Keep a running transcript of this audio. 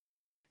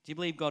Do you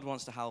believe God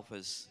wants to help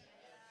us?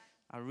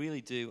 I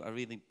really do. I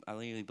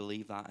really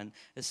believe that. And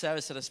as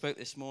Sarah said, I spoke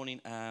this morning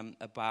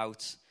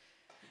about,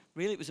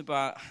 really it was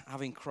about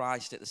having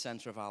Christ at the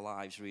center of our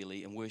lives,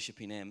 really, and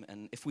worshiping him.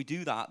 And if we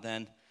do that,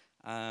 then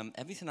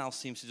everything else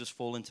seems to just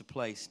fall into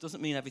place.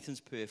 Doesn't mean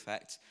everything's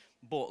perfect,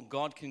 but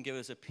God can give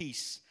us a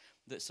peace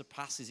that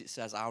surpasses, it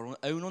says, our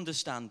own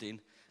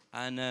understanding.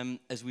 And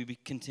as we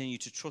continue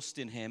to trust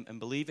in him and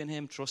believe in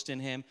him, trust in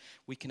him,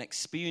 we can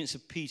experience a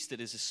peace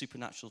that is a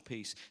supernatural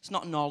peace. It's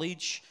not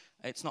knowledge.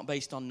 It's not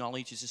based on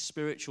knowledge. It's a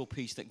spiritual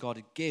peace that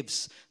God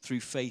gives through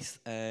faith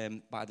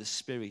by the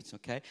Spirit,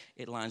 okay?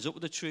 It lines up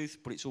with the truth,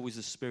 but it's always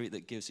the Spirit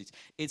that gives it.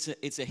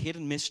 It's a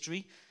hidden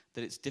mystery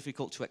that it's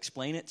difficult to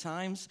explain at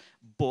times,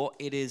 but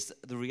it is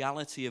the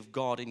reality of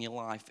God in your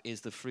life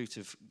is the fruit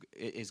of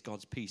is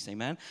God's peace,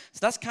 amen? So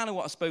that's kind of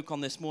what I spoke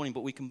on this morning,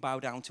 but we can bow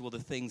down to other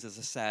things, as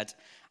I said.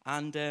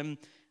 And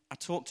I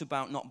talked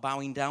about not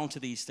bowing down to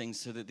these things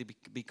so that they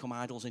become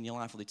idols in your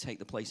life or they take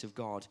the place of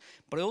God.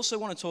 But I also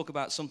want to talk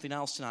about something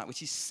else tonight,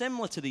 which is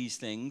similar to these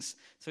things,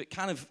 so it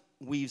kind of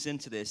weaves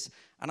into this.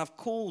 And I've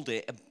called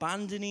it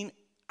abandoning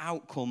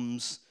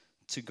outcomes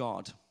to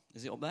God.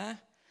 Is it up there?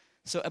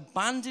 So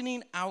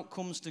abandoning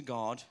outcomes to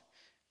God,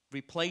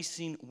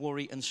 replacing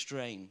worry and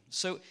strain.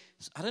 So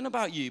I don't know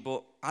about you,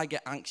 but I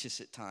get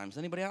anxious at times.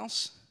 Anybody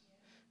else?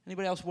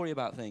 Anybody else worry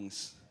about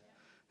things?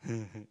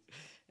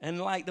 And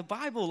like the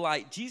Bible,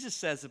 like Jesus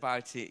says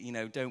about it,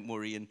 don't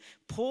worry. And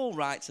Paul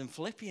writes in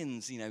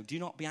Philippians, do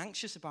not be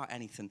anxious about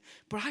anything.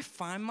 But I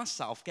find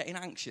myself getting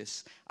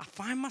anxious. I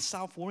find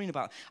myself worrying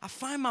about it. I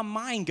find my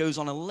mind goes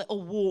on a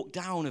little walk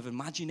down of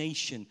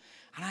imagination.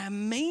 And how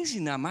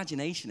amazing the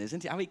imagination is,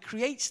 isn't it? How it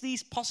creates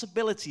these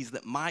possibilities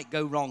that might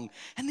go wrong.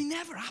 And they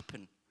never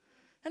happen.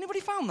 Anybody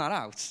found that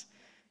out?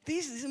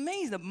 It's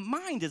amazing. The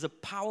mind is a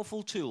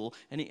powerful tool,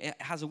 and it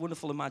has a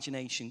wonderful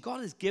imagination.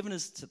 God has given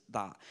us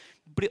that.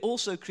 But it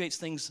also creates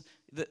things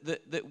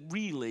that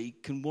really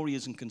can worry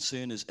us and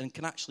concern us and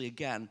can actually,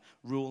 again,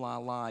 rule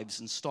our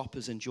lives and stop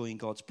us enjoying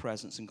God's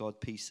presence and God's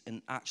peace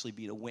and actually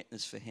being a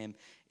witness for him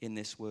in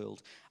this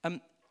world.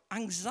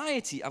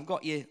 Anxiety, I've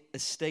got you a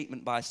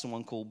statement by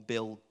someone called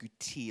Bill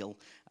Gutierrez.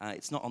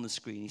 It's not on the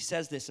screen. He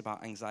says this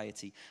about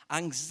anxiety.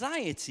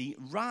 Anxiety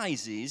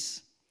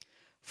rises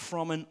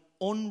from an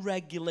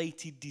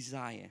unregulated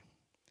desire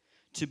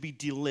to be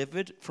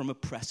delivered from a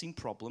pressing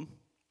problem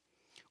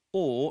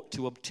or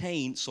to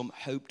obtain some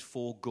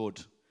hoped-for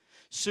good.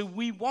 So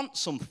we want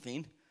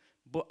something,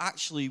 but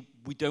actually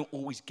we don't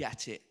always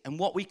get it. And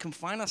what we can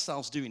find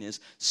ourselves doing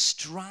is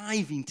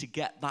striving to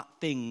get that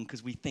thing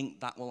because we think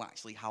that will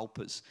actually help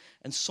us.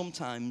 And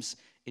sometimes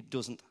it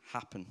doesn't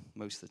happen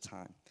most of the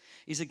time.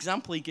 His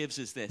example he gives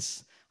is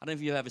this. I don't know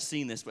if you've ever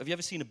seen this, but have you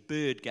ever seen a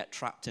bird get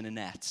trapped in a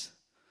net?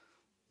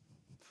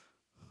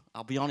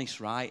 I'll be honest,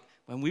 right?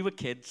 When we were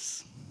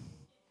kids,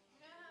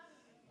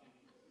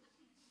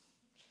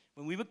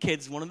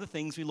 one of the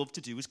things we loved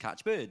to do was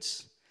catch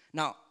birds.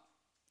 Now,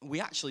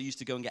 we actually used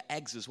to go and get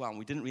eggs as well, and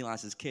we didn't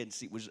realize as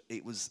kids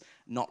it was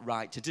not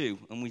right to do.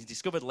 And we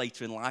discovered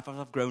later in life, as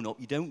I've grown up,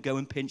 you don't go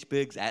and pinch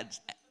birds'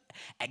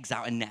 eggs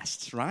out of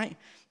nests, right?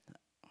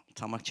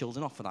 Tell my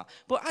children off for that.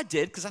 But I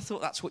did, because I thought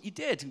that's what you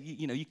did.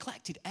 You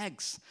collected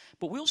eggs.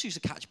 But we also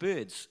used to catch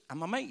birds. And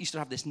my mate used to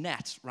have this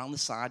net around the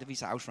side of his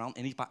house, around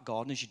in his back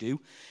garden, as you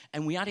do.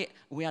 And we had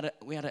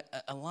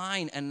a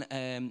line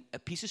and a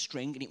piece of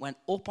string, and it went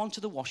up onto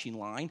the washing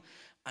line.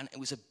 And it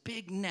was a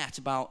big net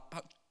about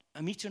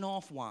 1.5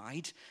 meters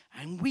wide.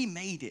 And we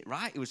made it,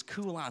 right? It was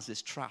cool as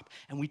this trap.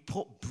 And we'd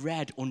put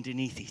bread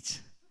underneath it.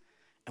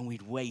 And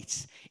we'd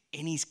wait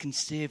in his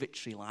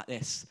conservatory like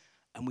this.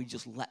 And we'd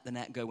just let the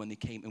net go when they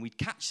came. And we'd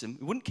catch them.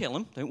 We wouldn't kill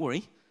them, don't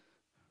worry.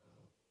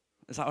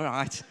 Is that all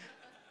right?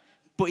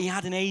 But he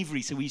had an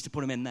aviary, so we used to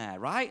put him in there,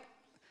 right?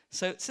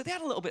 So they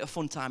had a little bit of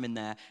fun time in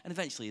there. And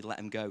eventually he'd let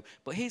him go.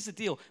 But here's the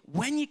deal.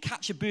 When you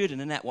catch a bird in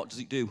a net, what does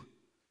it do?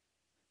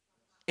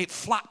 It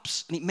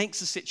flaps, and it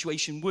makes the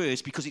situation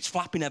worse because it's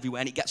flapping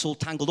everywhere, and it gets all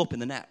tangled up in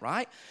the net,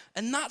 right?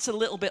 And that's a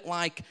little bit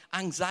like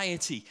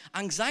anxiety.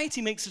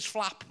 Anxiety makes us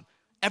flap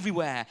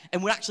everywhere,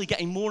 and we're actually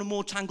getting more and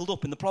more tangled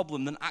up in the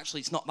problem than actually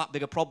it's not that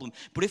big a problem.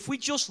 But if we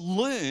just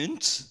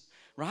learned,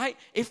 right,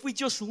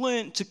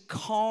 to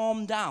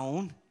calm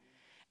down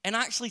and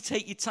actually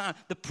take your time,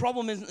 the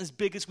problem isn't as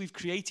big as we've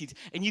created,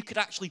 and you could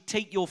actually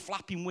take your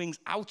flapping wings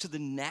out of the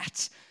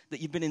net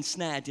that you've been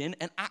ensnared in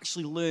and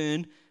actually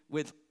learn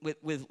with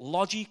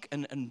logic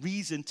and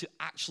reason to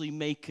actually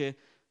make a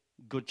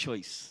good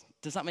choice.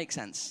 Does that make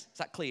sense? Is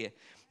that clear?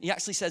 He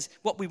actually says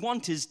what we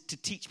want is to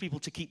teach people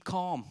to keep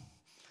calm.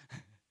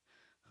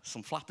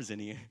 Some flappers in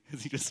here.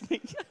 Is he just me?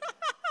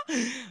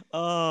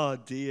 Oh,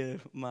 dear,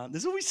 man.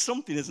 There's always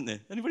something, isn't there?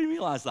 Anybody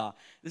realize that?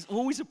 There's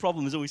always a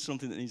problem. There's always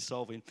something that needs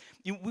solving.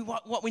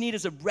 What we need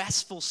is a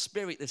restful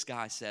spirit, this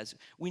guy says.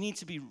 We need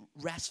to be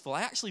restful.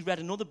 I actually read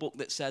another book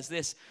that says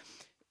this.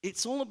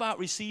 It's all about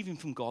receiving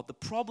from God. The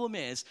problem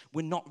is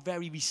we're not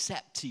very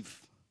receptive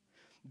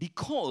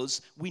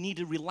because we need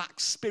a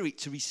relaxed spirit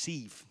to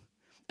receive.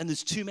 And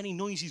there's too many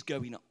noises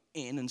going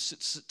in and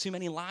too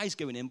many lies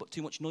going in, but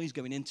too much noise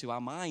going into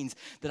our minds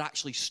that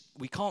actually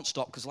we can't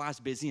stop because life's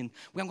busy and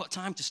we haven't got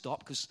time to stop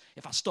because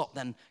if I stop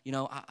then,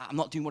 I'm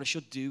not doing what I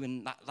should do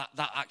and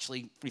that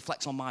actually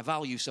reflects on my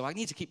value. So I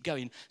need to keep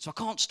going. So I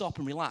can't stop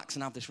and relax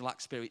and have this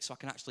relaxed spirit so I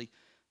can actually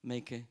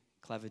make a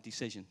clever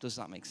decision. Does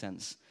that make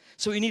sense?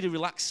 So we need a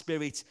relaxed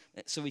spirit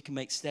so we can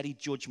make steady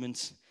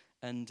judgments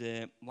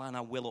and line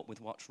our will up with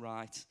what's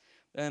right.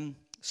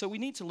 So we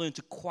need to learn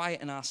to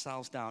quieten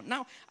ourselves down.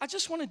 Now, I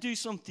just want to do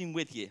something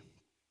with you,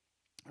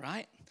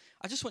 right?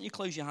 I just want you to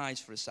close your eyes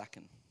for a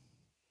second.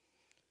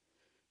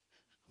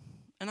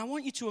 And I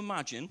want you to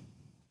imagine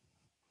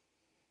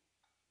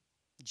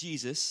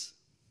Jesus.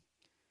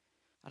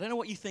 I don't know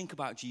what you think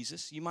about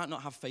Jesus. You might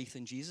not have faith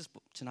in Jesus,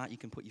 but tonight you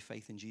can put your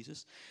faith in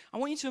Jesus. I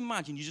want you to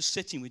imagine you're just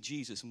sitting with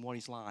Jesus and what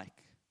he's like.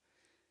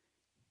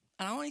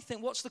 And I want you to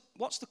think,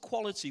 what's the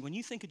quality, when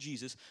you think of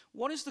Jesus,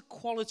 what is the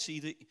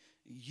quality that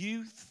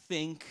you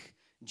think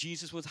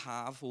Jesus would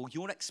have, or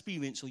your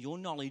experience or your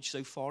knowledge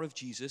so far of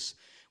Jesus?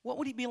 What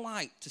would it be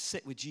like to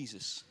sit with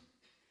Jesus?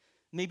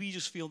 Maybe you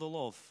just feel the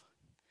love.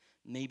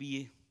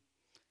 Maybe,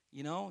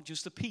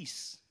 just the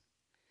peace.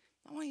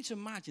 I want you to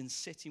imagine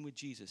sitting with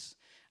Jesus.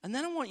 And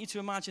then I want you to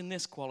imagine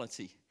this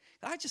quality.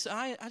 I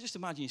just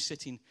imagine you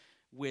sitting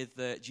with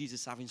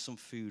Jesus having some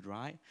food,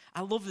 right?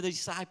 I love the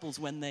disciples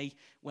when they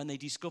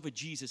discover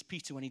Jesus,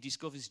 Peter, when he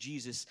discovers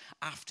Jesus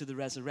after the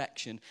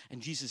resurrection,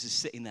 and Jesus is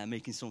sitting there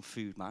making some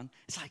food, man.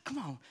 It's like, come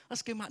on,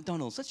 let's go to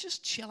McDonald's. Let's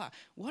just chill out.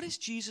 What is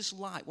Jesus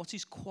like? What's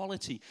his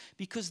quality?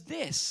 Because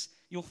this,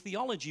 your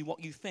theology, what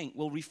you think,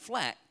 will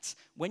reflect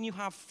when you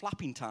have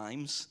flapping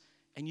times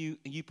and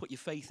you put your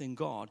faith in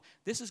God.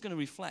 This is going to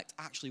reflect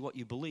actually what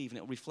you believe, and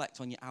it will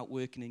reflect on your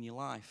outworking in your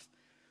life.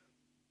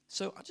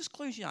 So I just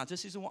close your eyes.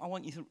 This is what I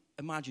want you to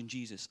imagine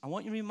Jesus. I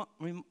want you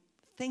to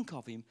think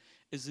of him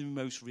as the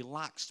most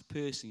relaxed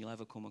person you'll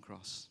ever come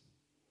across.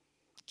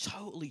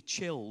 Totally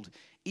chilled,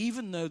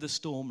 even though the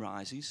storm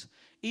rises,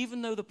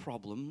 even though the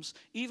problems,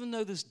 even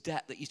though there's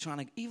debt that you're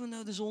trying to, even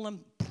though there's all them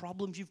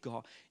problems you've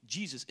got,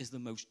 Jesus is the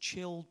most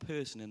chilled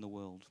person in the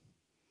world.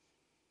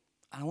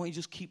 And I want you to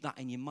just keep that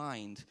in your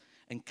mind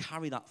and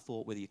carry that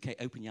thought with you. Okay,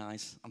 open your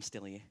eyes. I'm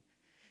still here.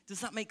 Does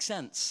that make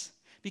sense?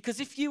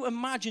 Because if you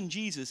imagine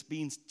Jesus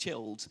being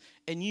chilled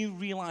and you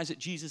realize that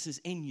Jesus is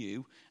in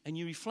you and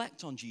you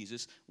reflect on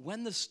Jesus,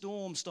 when the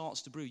storm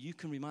starts to brew, you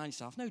can remind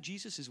yourself, no,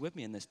 Jesus is with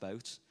me in this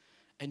boat.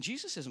 And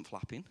Jesus isn't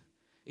flapping.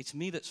 It's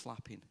me that's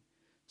flapping.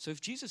 So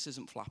if Jesus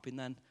isn't flapping,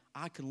 then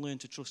I can learn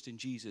to trust in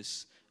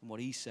Jesus and what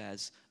he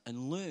says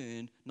and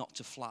learn not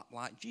to flap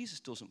like Jesus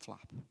doesn't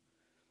flap.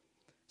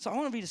 So I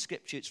want to read a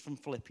scripture. It's from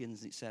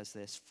Philippians. It says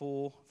this,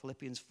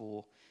 Philippians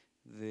 4,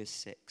 verse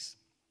 6.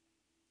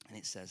 And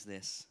it says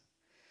this.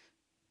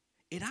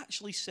 It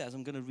actually says,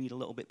 I'm going to read a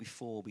little bit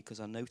before because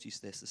I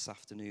noticed this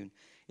afternoon.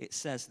 It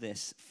says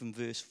this from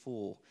verse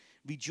 4.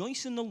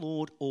 Rejoice in the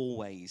Lord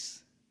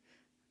always.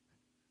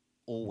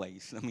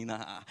 Always. I mean,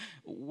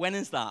 when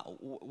is that?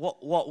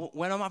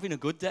 When I'm having a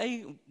good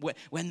day?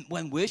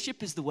 When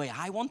worship is the way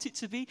I want it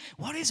to be?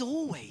 What is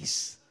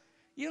always?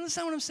 You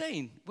understand what I'm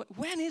saying?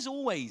 When is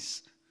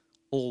always?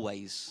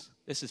 Always.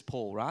 This is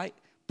Paul, right?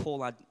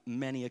 Paul had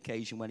many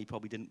occasions when he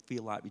probably didn't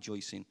feel like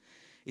rejoicing.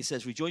 He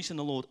says, rejoice in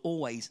the Lord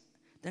always.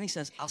 Then he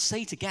says, I'll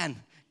say it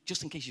again,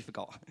 just in case you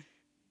forgot.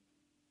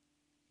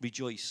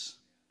 Rejoice.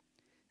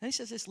 Then he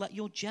says this, let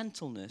your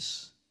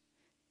gentleness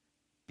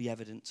be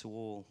evident to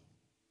all.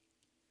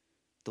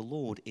 The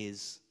Lord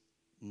is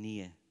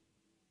near.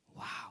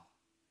 Wow.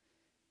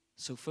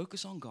 So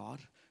focus on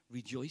God,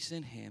 rejoice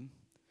in him.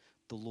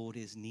 The Lord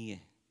is near.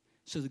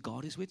 So the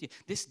God is with you.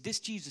 This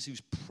Jesus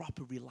who's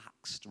proper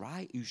relaxed,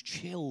 right? Who's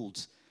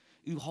chilled,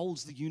 who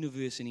holds the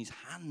universe in his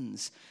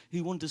hands,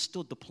 who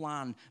understood the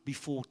plan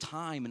before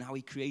time and how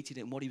he created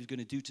it and what he was going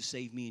to do to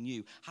save me and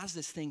you, has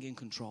this thing in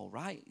control,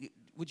 right?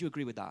 Would you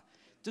agree with that?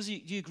 Do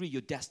you agree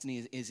your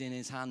destiny is in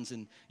his hands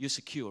and you're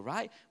secure,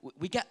 right?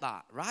 We get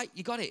that, right?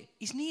 You got it.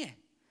 He's near.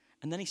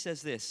 And then he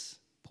says this,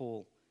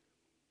 Paul,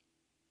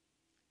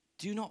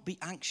 do not be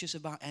anxious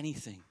about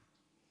anything.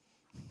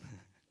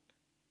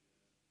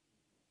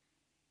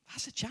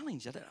 That's a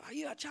challenge.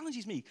 That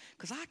challenges me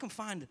because I can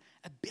find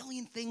a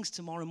billion things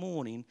tomorrow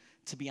morning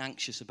to be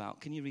anxious about.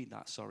 Can you read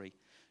that? Sorry.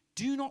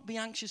 Do not be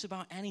anxious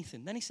about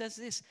anything. Then he says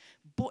this,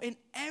 but in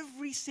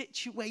every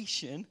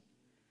situation,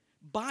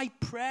 by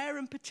prayer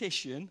and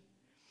petition,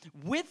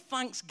 with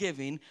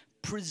thanksgiving,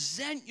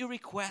 present your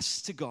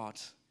requests to God.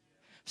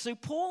 So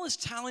Paul is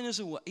telling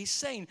us, he's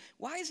saying,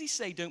 why does he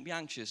say don't be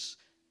anxious?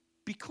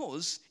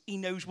 Because he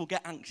knows we'll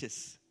get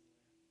anxious.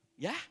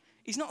 Yeah?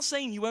 He's not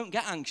saying you won't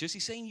get anxious.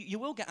 He's saying you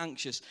will get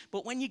anxious.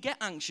 But when you get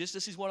anxious,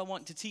 this is what I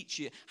want to teach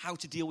you, how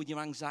to deal with your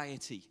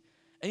anxiety.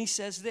 And he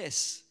says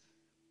this.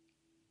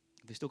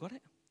 Have they still got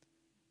it?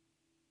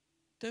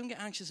 Don't get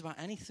anxious about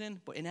anything,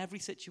 but in every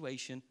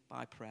situation,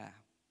 by prayer.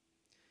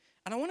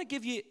 And I want to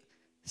give you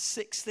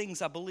 6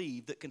 things I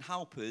believe that can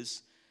help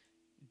us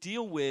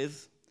deal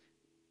with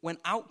when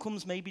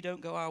outcomes maybe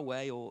don't go our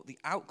way or the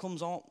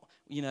outcomes aren't,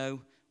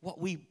 what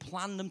we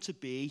plan them to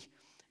be.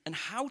 and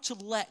how to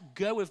let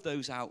go of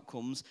those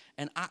outcomes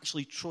and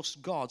actually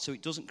trust God so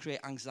it doesn't create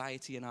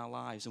anxiety in our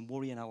lives and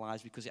worry in our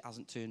lives because it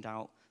hasn't turned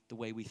out the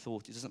way we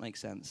thought. It doesn't make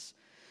sense.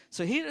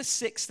 So here are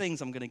 6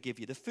 things I'm going to give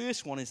you. The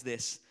first one is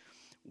this: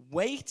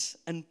 wait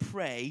and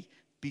pray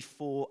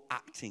before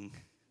acting.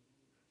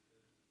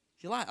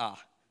 You like that?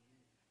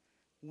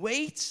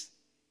 Wait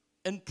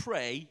and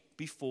pray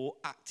before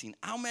acting.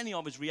 How many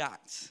of us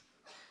react?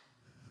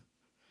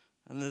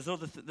 And there's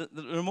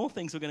there are more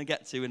things we're going to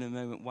get to in a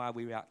moment, why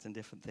we react on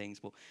different things.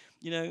 But,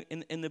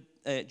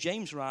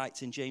 James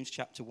writes in James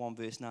chapter 1,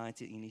 verse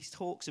 19, he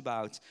talks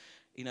about,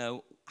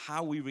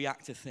 how we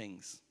react to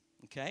things.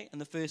 Okay?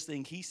 And the first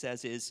thing he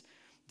says is,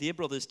 dear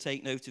brothers,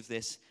 take note of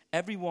this.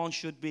 Everyone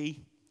should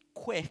be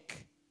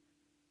quick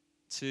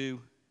to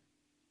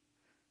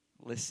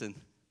listen.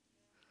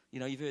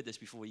 You've heard this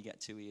before, you get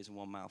 2 ears and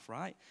 1 mouth,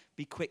 right?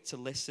 Be quick to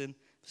listen,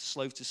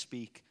 slow to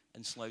speak,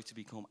 and slow to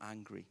become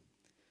angry.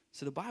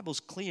 So the Bible's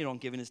clear on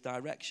giving us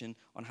direction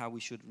on how we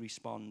should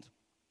respond.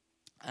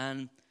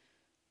 And,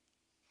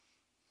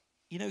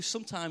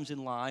 sometimes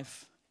in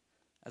life,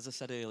 as I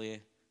said earlier,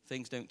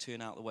 things don't turn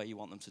out the way you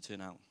want them to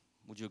turn out.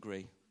 Would you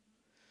agree?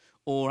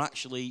 Or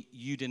actually,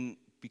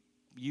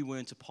 you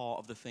weren't a part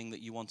of the thing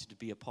that you wanted to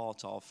be a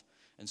part of,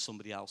 and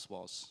somebody else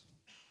was.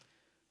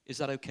 Is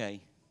that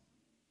okay?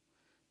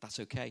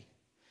 That's okay.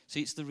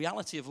 See, it's the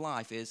reality of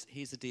life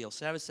here's the deal.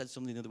 Sarah said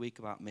something the other week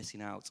about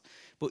missing out.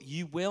 But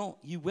you will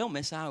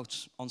miss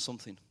out on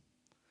something.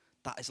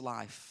 That is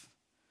life.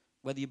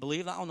 Whether you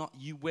believe that or not,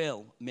 you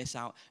will miss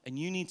out. And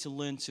you need to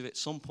learn to, at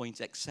some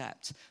point,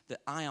 accept that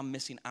I am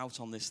missing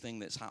out on this thing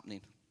that's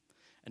happening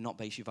and not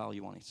base your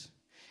value on it.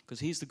 Because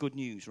here's the good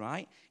news,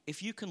 right?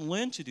 If you can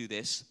learn to do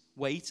this,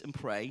 wait and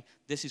pray,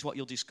 this is what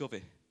you'll discover.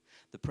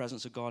 The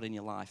presence of God in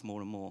your life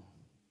more and more.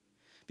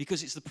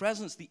 Because it's the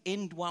presence, the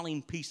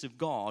indwelling peace of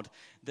God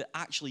that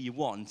actually you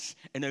want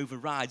and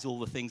overrides all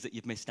the things that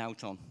you've missed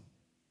out on.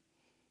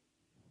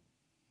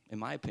 In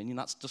my opinion,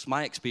 that's just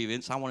my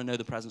experience. I want to know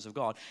the presence of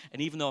God.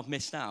 And even though I've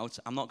missed out,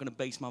 I'm not going to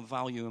base my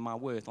value and my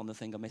worth on the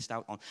thing I missed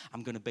out on.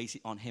 I'm going to base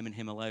it on him and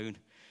him alone.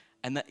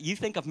 And you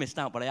think I've missed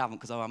out, but I haven't,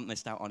 because I haven't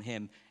missed out on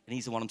him. And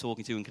he's the one I'm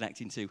talking to and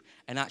connecting to.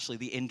 And actually,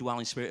 the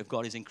indwelling Spirit of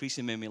God is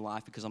increasing in my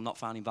life because I'm not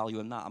finding value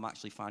in that. I'm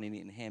actually finding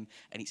it in him.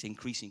 And it's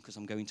increasing because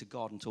I'm going to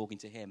God and talking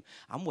to him.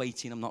 I'm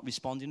waiting. I'm not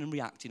responding and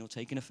reacting or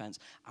taking offense.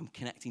 I'm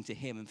connecting to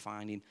him and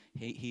finding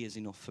he is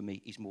enough for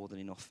me. He's more than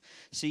enough.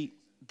 See,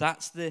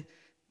 that's the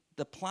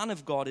plan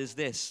of God is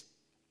this.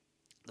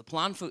 The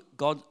plan for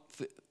God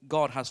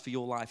has for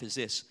your life is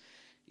this.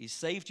 He's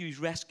saved you, he's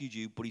rescued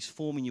you, but he's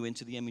forming you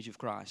into the image of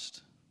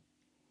Christ.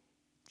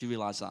 Do you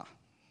realize that?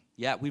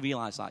 Yeah, we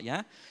realize that,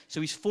 yeah?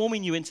 So he's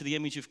forming you into the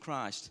image of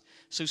Christ.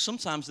 So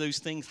sometimes those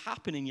things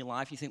happen in your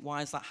life. You think, why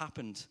has that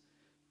happened?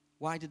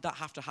 Why did that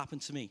have to happen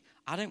to me?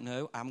 I don't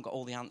know. I haven't got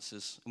all the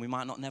answers. And we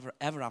might not never,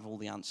 ever have all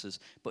the answers.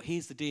 But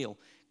here's the deal.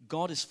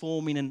 God is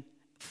forming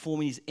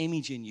his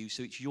image in you,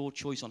 so it's your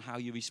choice on how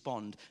you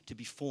respond to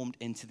be formed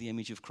into the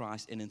image of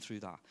Christ in and through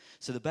that.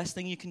 So the best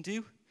thing you can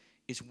do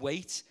is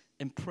wait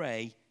and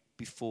pray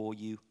before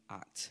you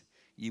act.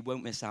 You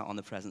won't miss out on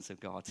the presence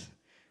of God.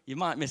 You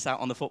might miss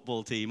out on the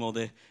football team or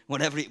the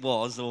whatever it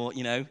was, or,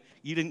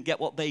 you didn't get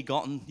what they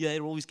got, and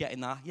they're always getting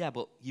that. Yeah,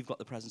 but you've got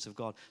the presence of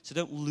God. So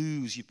don't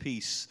lose your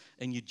peace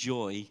and your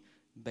joy.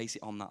 Base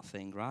it on that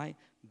thing, right?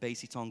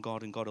 Base it on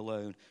God and God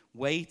alone.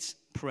 Wait,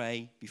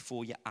 pray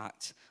before you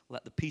act.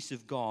 Let the peace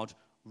of God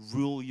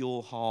rule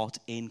your heart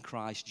in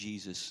Christ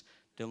Jesus.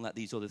 Don't let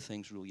these other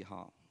things rule your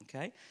heart,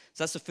 okay?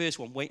 So that's the first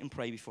one, wait and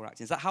pray before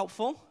acting. Is that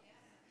helpful?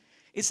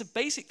 Yeah. It's a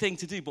basic thing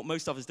to do, but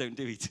most of us don't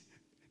do it.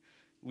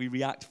 We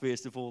react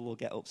first of all or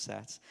get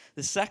upset.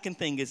 The second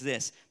thing is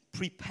this.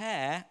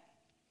 Prepare.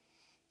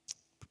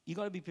 You've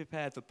got to be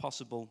prepared for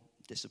possible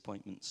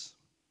disappointments.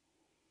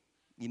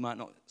 You might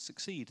not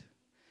succeed.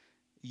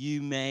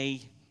 You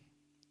may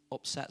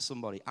upset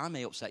somebody. I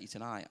may upset you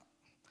tonight.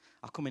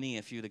 I'll come in here,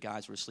 a few of the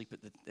guys were asleep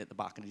at the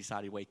back and I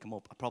decided to wake them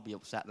up. I probably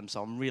upset them,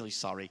 so I'm really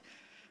sorry.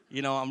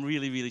 I'm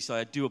really, really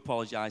sorry. I do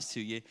apologize to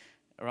you,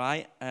 all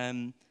right?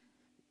 I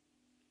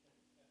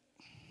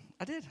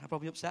did. I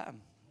probably upset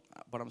them.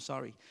 But I'm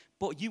sorry.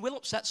 But you will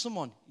upset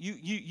someone.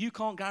 You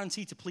can't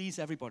guarantee to please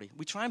everybody.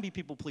 We try and be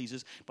people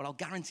pleasers, but I'll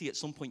guarantee at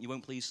some point you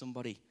won't please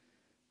somebody.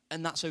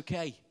 And that's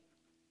okay,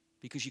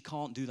 because you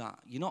can't do that.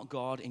 You're not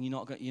God, and you're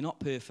not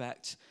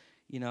perfect,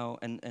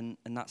 and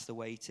that's the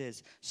way it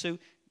is. So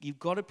you've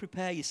got to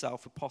prepare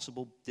yourself for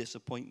possible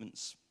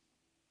disappointments.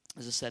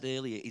 As I said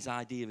earlier, his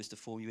idea is to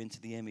form you into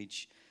the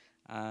image.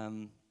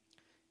 I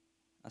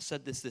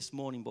said this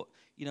morning, but,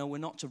 we're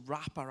not to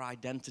wrap our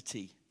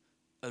identity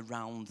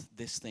around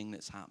this thing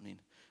that's happening.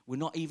 We're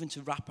not even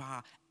to wrap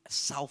our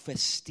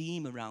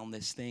self-esteem around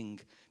this thing,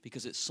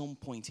 because at some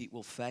point it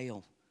will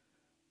fail.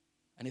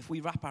 And if we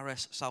wrap our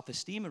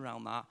self-esteem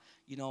around that,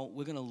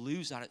 we're going to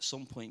lose that at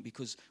some point,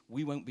 because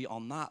we won't be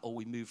on that, or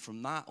we move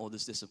from that, or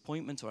there's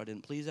disappointment, or I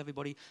didn't please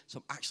everybody. So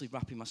I'm actually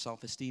wrapping my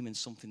self-esteem in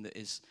something that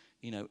is,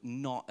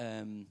 not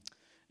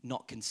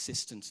not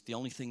consistent. The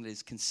only thing that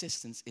is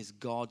consistent is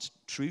God's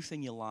truth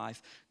in your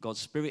life, God's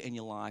spirit in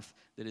your life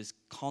that is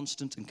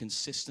constant and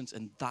consistent,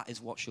 and that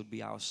is what should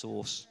be our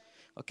source.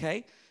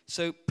 Okay?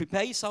 So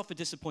prepare yourself for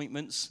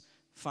disappointments.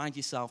 Find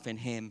yourself in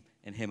him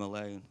and him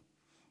alone.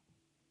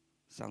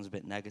 Sounds a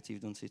bit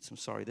negative, doesn't it? I'm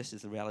sorry, this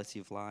is the reality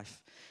of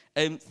life.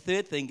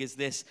 Third thing is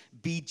this: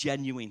 be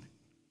genuine.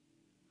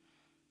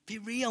 Be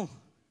real.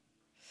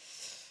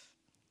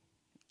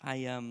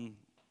 I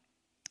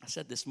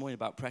said this morning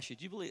about pressure.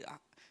 Do you believe?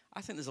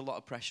 I think there's a lot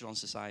of pressure on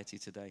society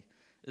today.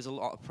 There's a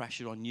lot of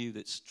pressure on you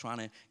that's trying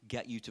to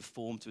get you to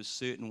form to a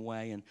certain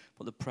way and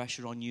put the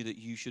pressure on you that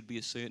you should be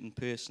a certain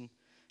person.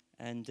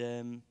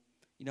 And,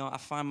 I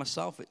find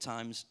myself at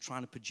times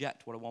trying to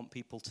project what I want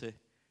people to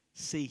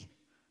see.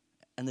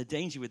 And the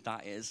danger with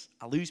that is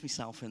I lose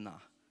myself in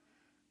that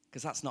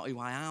because that's not who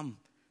I am.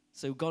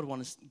 So God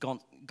wants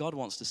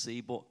to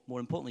see, but more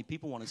importantly,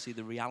 people want to see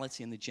the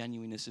reality and the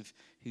genuineness of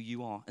who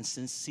you are and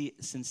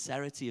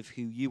sincerity of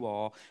who you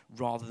are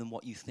rather than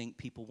what you think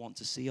people want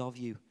to see of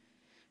you.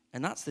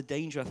 And that's the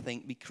danger, I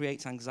think. It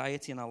creates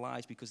anxiety in our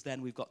lives because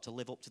then we've got to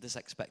live up to this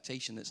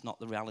expectation that's not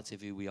the reality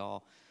of who we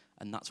are.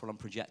 And that's what I'm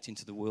projecting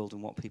to the world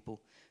and what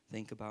people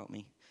think about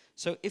me.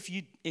 So if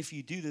you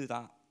do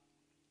that,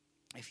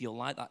 if you're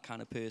like that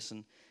kind of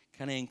person,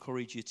 can I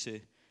encourage you to,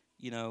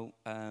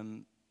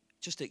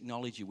 just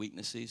acknowledge your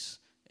weaknesses,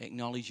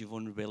 acknowledge your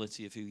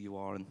vulnerability of who you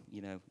are, and,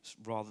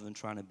 rather than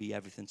trying to be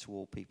everything to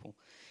all people.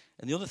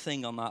 And the other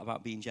thing on that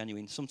about being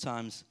genuine,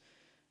 sometimes,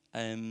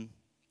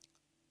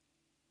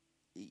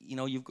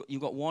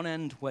 you've got one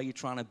end where you're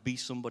trying to be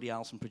somebody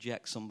else and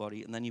project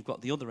somebody, and then you've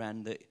got the other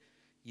end that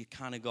you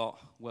kind of got,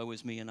 woe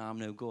is me and I'm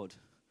no good.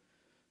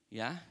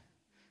 Yeah?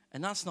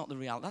 And that's not the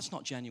reality. That's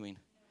not genuine.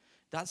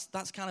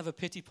 That's kind of a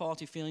pity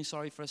party, feeling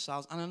sorry for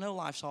ourselves. And I know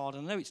life's hard,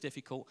 and I know it's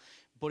difficult,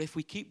 but if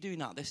we keep doing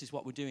that, this is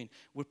what we're doing.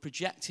 We're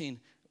projecting,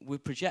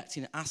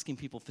 asking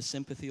people for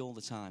sympathy all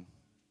the time.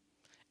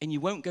 And you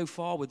won't go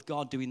far with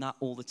God doing that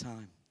all the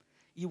time.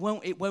 It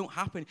won't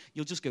happen.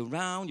 You'll just go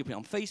round, you'll put it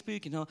on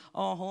Facebook,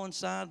 horn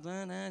sad,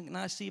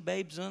 nice to see you,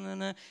 babes.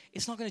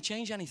 It's not going to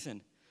change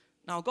anything.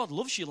 Now, God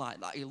loves you like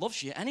that. He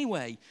loves you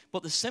anyway,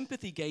 but the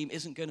sympathy game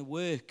isn't going to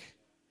work,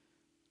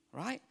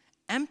 right?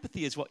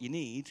 Empathy is what you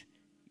need.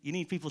 You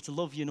need people to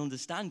love you and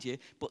understand you,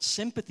 but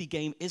sympathy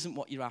game isn't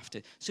what you're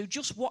after. So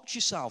just watch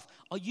yourself.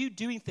 Are you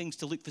doing things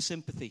to look for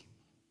sympathy?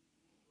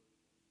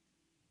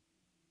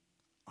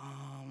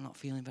 Oh, I'm not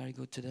feeling very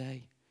good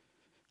today.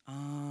 Do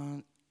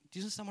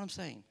you understand what I'm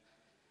saying?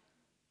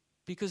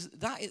 Because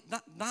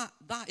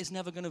that is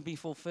never going to be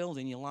fulfilled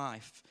in your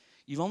life.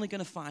 You're only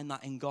going to find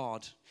that in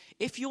God.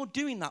 If you're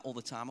doing that all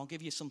the time, I'll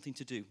give you something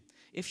to do.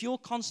 If you're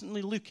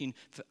constantly looking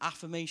for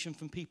affirmation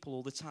from people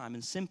all the time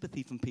and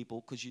sympathy from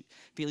people because you're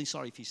feeling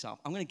sorry for yourself,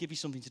 I'm going to give you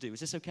something to do. Is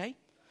this okay?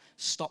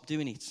 Stop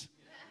doing it.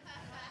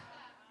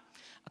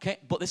 Okay,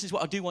 but this is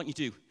what I do want you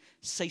to do.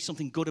 Say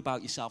something good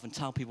about yourself and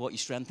tell people what your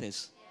strength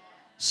is.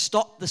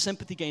 Stop the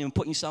sympathy game and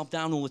putting yourself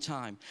down all the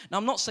time. Now,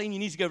 I'm not saying you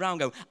need to go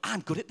around and go,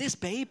 I'm good at this,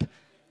 babe.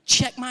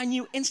 Check my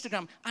new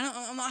Instagram.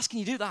 I'm not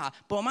asking you to do that,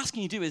 but I'm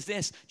asking you to do is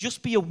this.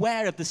 Just be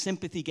aware of the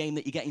sympathy game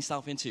that you're getting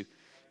yourself into.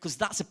 Because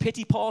that's a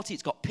pity party.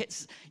 It's got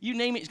pits. You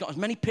name it, it's got as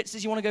many pits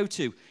as you want to go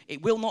to.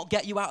 It will not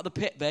get you out of the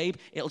pit, babe.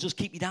 It'll just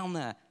keep you down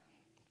there.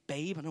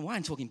 Babe, I don't know why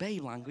I'm talking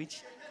babe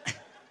language.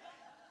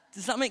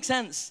 Does that make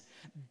sense?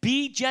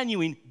 Be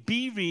genuine,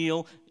 be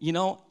real,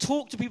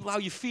 talk to people how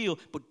you feel,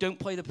 but don't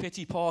play the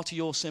pity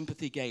party or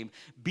sympathy game.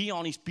 Be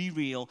honest, be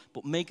real,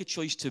 but make a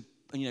choice to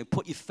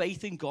put your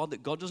faith in God,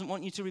 that God doesn't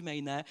want you to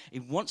remain there. He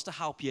wants to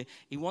help you.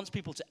 He wants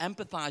people to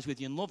empathize with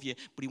you and love you,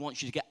 but he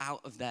wants you to get out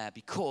of there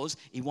because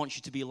he wants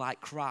you to be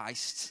like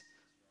Christ.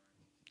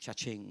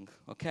 Cha-ching,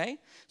 okay?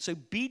 So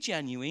be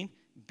genuine,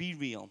 be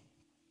real.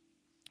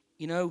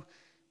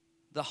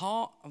 The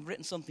heart, I've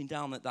written something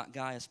down that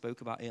guy I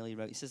spoke about earlier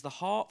wrote. He says, the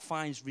heart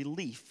finds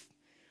relief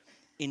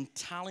in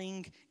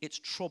telling its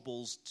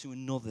troubles to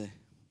another.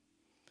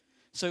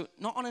 So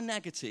not on a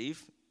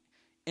negative,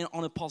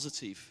 on a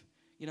positive.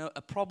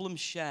 A problem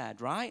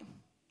shared, right,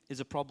 is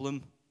a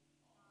problem,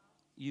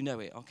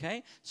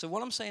 okay? So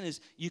what I'm saying is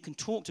you can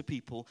talk to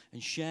people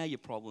and share your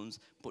problems,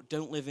 but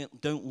don't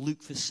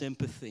look for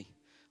sympathy.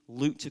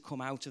 Look to come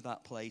out of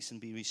that place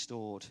and be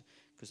restored,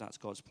 because that's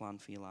God's plan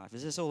for your life.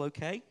 Is this all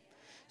okay?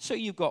 So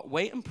you've got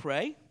wait and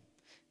pray.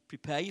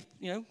 Prepare,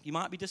 you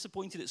might be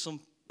disappointed at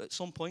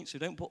some point, so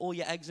don't put all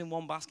your eggs in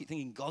one basket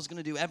thinking God's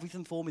going to do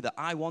everything for me that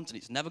I want and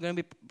it's never going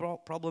to be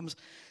problems.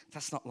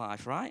 That's not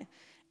life, right?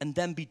 And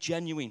then be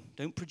genuine.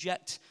 Don't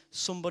project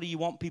somebody you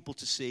want people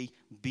to see.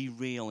 Be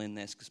real in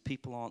this, because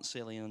people aren't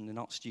silly and they're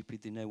not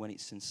stupid. They know when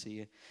it's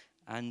sincere.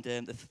 And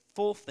the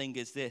fourth thing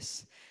is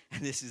this.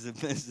 And this is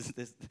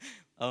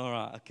all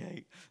right,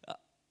 okay.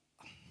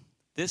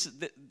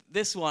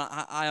 This one,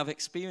 I have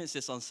experienced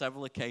this on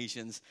several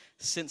occasions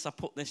since I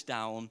put this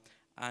down.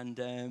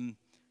 And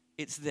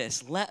it's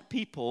this. Let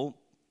people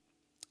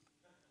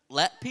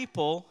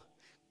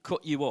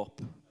cut you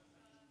up.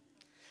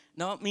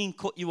 Now, I don't mean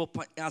cut you up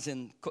as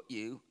in,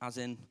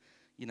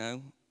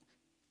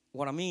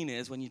 what I mean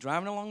is when you're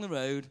driving along the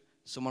road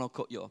someone will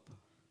cut you up.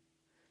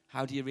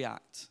 How do you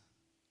react?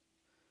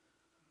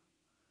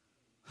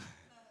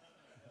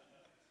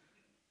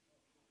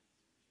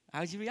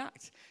 How do you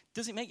react?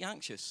 Does it make you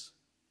anxious?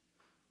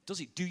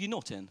 Does it do you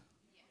nothing?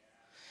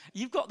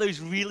 You've got those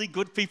really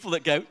good people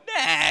that go,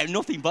 nah,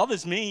 nothing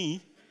bothers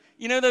me.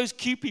 You know those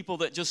queue people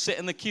that just sit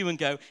in the queue and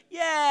go,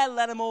 yeah,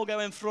 let them all go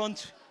in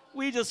front.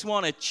 We just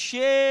want to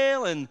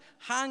chill and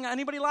hang.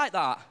 Anybody like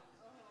that?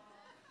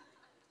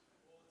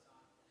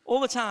 All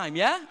the time,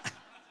 yeah?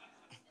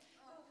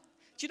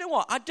 Do you know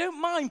what? I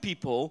don't mind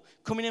people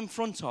coming in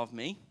front of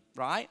me,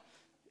 right?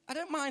 I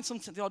don't mind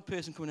the odd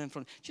person coming in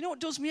front. Do you know what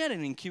does me head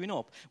in queuing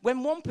up?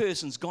 When one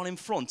person's gone in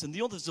front and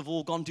the others have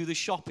all gone do the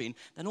shopping,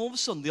 then all of a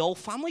sudden the whole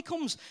family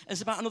comes. And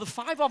there's about another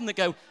 5 of them that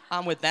go,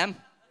 I'm with them.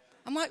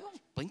 I'm like, well,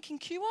 blinking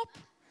queue up.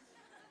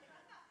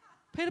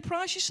 Pay the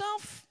price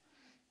yourself.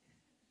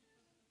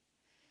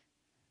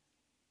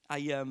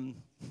 I'll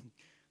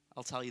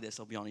tell you this,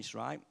 I'll be honest,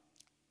 right?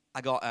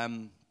 I got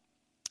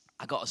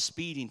a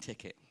speeding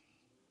ticket.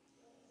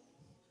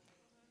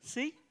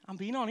 See, I'm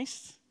being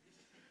honest.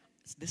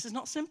 This is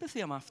not sympathy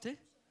I'm after,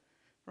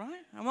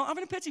 right? I'm not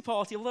having a pity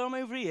party, although I'm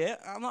over here.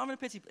 I'm not having a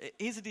pity.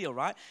 Here's the deal,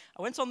 right?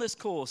 I went on this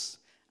course,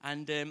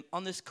 and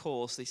on this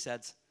course they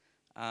said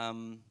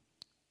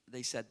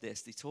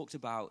this. They talked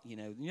about, you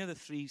know the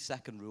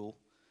 3-second rule.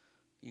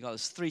 You got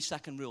this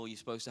 3-second rule. You're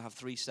supposed to have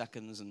 3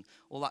 seconds and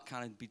all that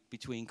kind of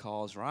between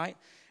cars, right?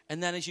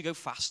 And then as you go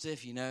faster,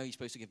 you're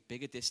supposed to give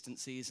bigger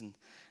distances. And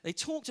they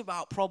talked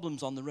about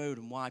problems on the road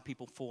and why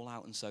people fall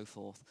out and so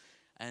forth.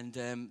 And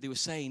they were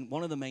saying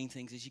one of the main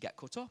things is you get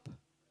cut up.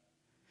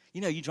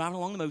 You're driving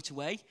along the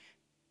motorway,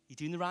 you're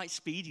doing the right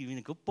speed, you're being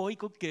a good boy,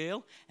 good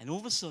girl, and all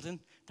of a sudden,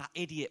 that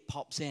idiot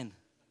pops in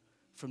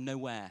from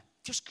nowhere.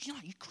 Just, you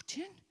cut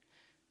in,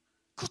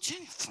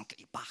 get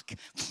your back.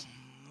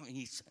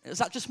 Is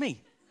that just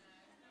me?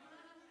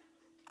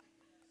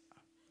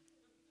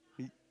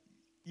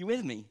 You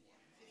with me?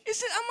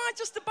 Am I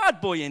just a bad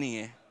boy in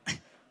here?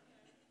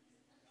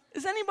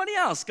 Has anybody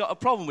else got a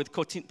problem with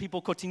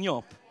people cutting you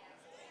up?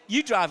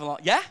 You drive a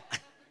lot, yeah?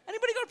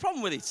 Anybody got a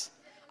problem with it?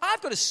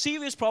 I've got a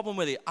serious problem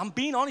with it. I'm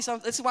being honest.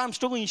 This is why I'm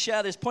struggling to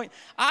share this point.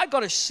 I've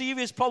got a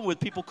serious problem with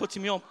people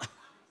cutting me up.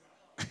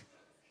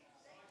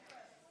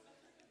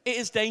 It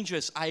is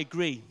dangerous, I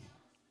agree.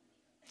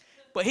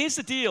 But here's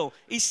the deal.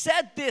 He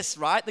said this,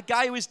 right? The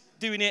guy who was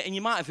doing it, and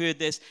you might have heard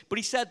this, but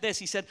he said this.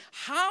 He said,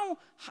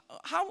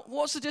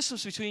 what's the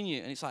distance between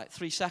you? And it's like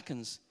 3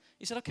 seconds.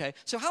 He said, okay,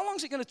 so how long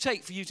is it going to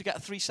take for you to get a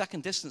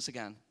 3-second distance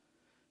again?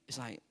 It's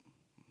like,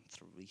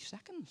 3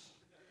 seconds.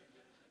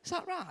 Is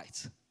that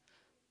right?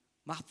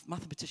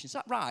 Mathematician, is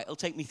that right? It'll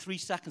take me 3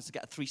 seconds to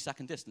get a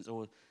 3-second distance.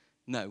 Or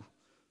no,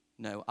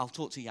 I'll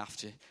talk to you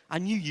after. I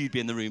knew you'd be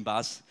in the room,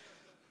 Baz.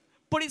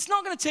 But it's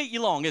not going to take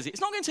you long, is it?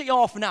 It's not going to take you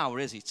half an hour,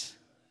 is it?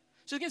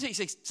 So it's going to take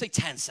you, say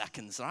 10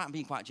 seconds, all right? I'm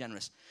being quite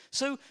generous.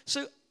 So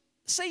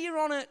say you're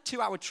on a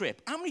 2-hour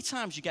trip. How many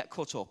times do you get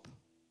cut up?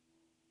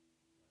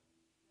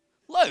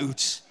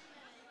 Loads.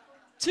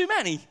 Too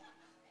many.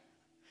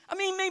 I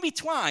mean, maybe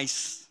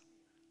twice.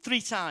 3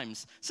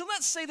 times. So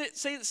let's say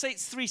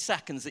it's 3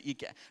 seconds that you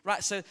get.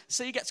 Right, so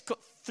you get cut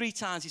 3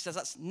 times. He says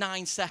that's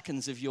 9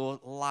 seconds of your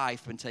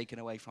life been taken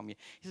away from you.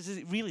 He says, is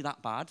it really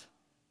that bad?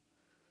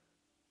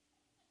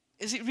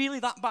 Is it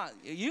really that bad?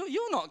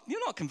 You're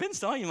not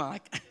convinced, are you,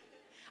 Mike?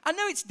 I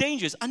know it's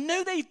dangerous. I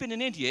know they've been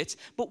an idiot,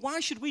 but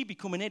why should we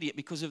become an idiot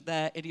because of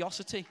their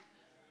idiocy?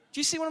 Do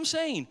you see what I'm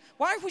saying?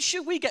 Why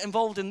should we get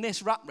involved in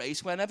this rat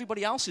race when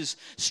everybody else is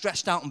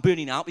stressed out and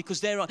burning out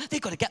because they've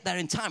got to get there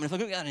in time? And if I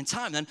don't get there in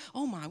time, then,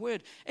 oh my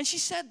word. And she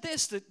said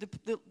this, the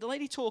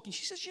lady talking,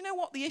 she says, you know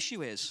what the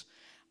issue is?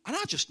 And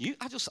I just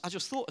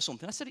thought of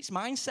something. I said, it's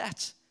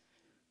mindset.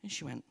 And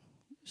she went,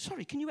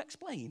 sorry, can you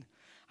explain?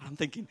 And I'm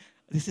thinking,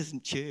 this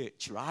isn't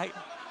church, right?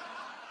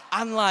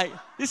 I'm like,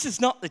 this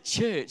is not the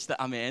church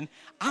that I'm in.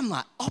 I'm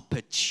like,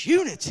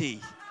 opportunity.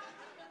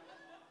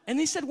 And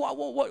he said,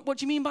 what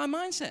do you mean by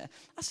mindset?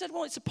 I said,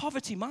 well, it's a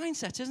poverty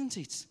mindset, isn't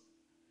it?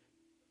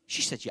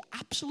 She said, you're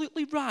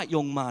absolutely right,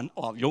 young man.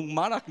 Oh, young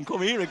man, I can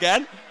come here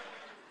again.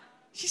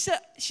 She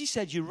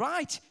said, you're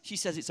right. She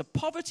says, it's a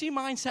poverty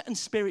mindset and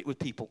spirit with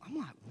people. I'm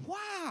like,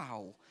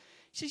 wow.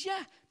 She says,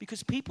 yeah,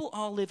 because people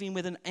are living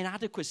with an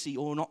inadequacy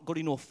or not good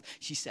enough,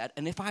 she said.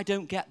 And if I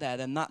don't get there,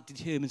 then that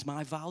determines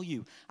my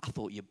value. I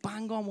thought, you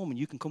bang on, woman.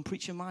 You can come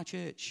preach in my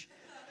church.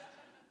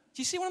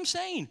 Do you see what I'm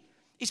saying?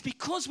 It's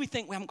because we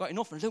think we haven't got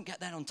enough and I don't get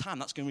there on time,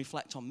 that's going to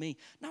reflect on me.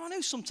 Now, I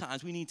know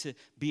sometimes we need to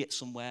be at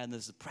somewhere and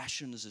there's the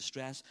pressure and there's the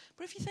stress.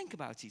 But if you think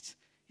about it,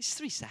 it's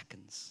 3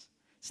 seconds.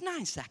 It's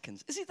 9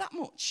 seconds. Is it that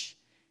much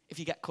if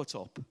you get cut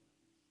up?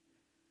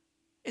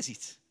 Is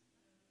it?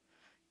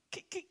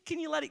 Can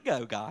you let it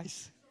go,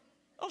 guys?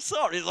 I'm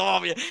sorry, you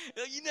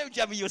know,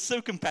 Gemma, you're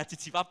so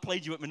competitive. I've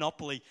played you at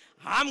Monopoly.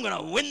 I'm going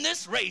to win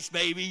this race,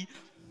 baby.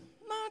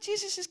 No,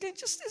 Jesus is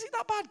it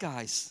that bad,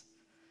 guys?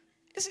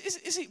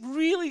 Is it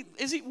really,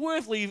 is it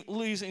worth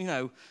losing,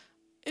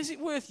 is it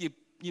worth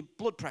your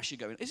blood pressure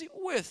going? Is it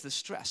worth the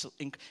stress?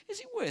 Is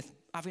it worth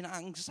having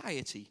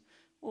anxiety?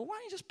 Well, why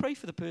don't you just pray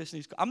for the person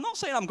who's got... I'm not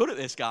saying I'm good at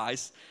this,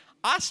 guys.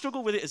 I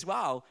struggle with it as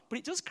well, but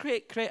it does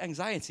create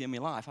anxiety in my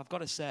life, I've got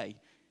to say.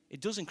 It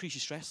does increase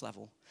your stress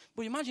level.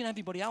 But imagine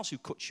everybody else who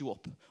cuts you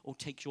up or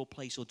takes your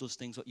place or does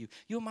things like you.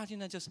 You imagine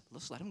they just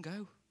let them go.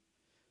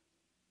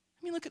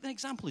 I mean, look at the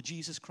example of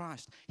Jesus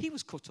Christ. He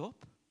was cut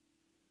up.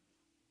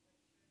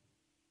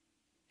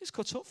 He was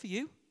cut up for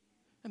you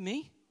and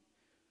me.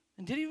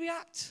 And did he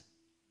react?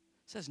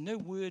 It says no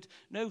word,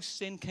 no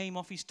sin came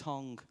off his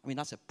tongue. I mean,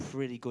 that's a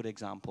pretty good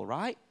example,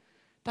 right?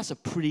 That's a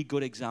pretty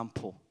good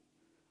example.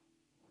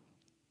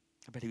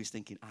 I bet he was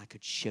thinking, I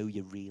could show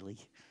you really.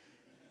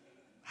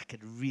 I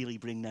could really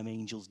bring them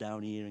angels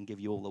down here and give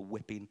you all a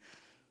whipping,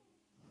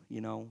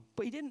 you know.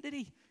 But he didn't, did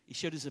he? He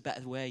showed us a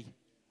better way.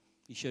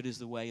 He showed us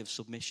the way of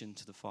submission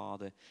to the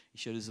Father. He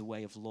showed us the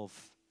way of love.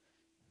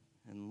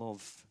 And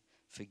love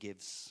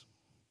forgives.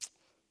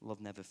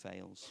 Love never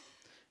fails.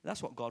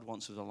 That's what God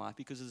wants with our life,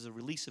 because there's a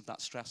release of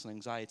that stress and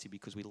anxiety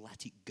because we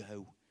let it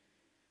go.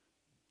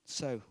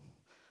 So,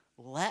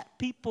 let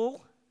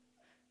people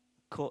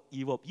cut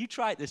you up. You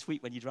try it this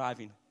week when you're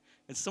driving.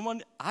 And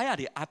someone, I had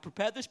it, I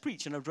prepared this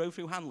preach and I drove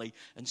through Hanley,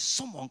 and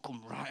someone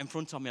come right in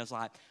front of me. I was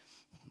like,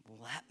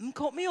 let them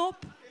cut me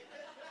up.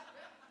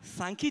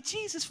 Thank you,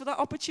 Jesus, for that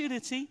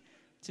opportunity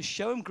to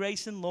show them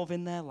grace and love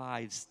in their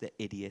lives, the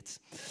idiot.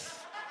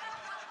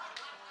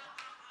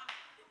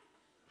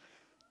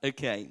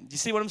 Okay, do you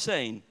see what I'm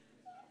saying?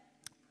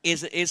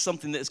 Is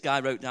something that this guy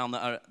wrote down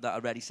that I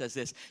read. He says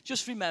this: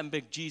 just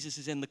remember, Jesus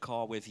is in the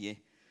car with you,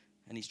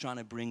 and he's trying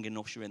to bring and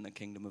usher in the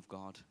kingdom of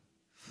God.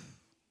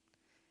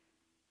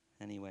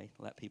 Anyway,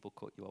 let people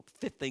cut you up.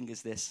 Fifth thing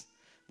is this: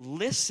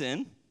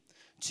 listen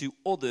to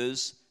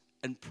others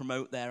and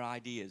promote their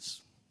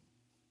ideas.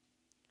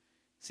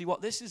 See,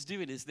 what this is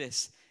doing is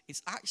this: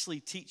 it's actually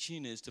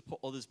teaching us to put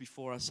others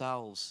before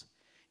ourselves.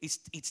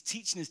 It's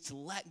teaching us to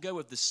let go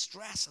of the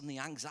stress and the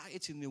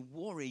anxiety and the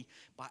worry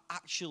by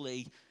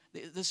actually,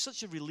 there's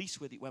such a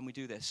release with it when we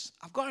do this.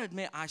 I've got to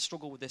admit, I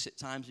struggle with this at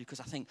times because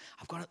I think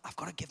I've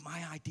got to give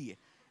my idea.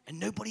 And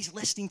nobody's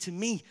listening to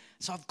me.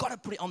 So I've got to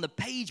put it on the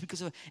page,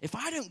 because if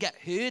I don't get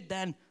heard,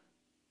 then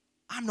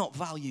I'm not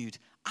valued.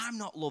 I'm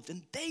not loved.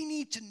 And they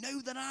need to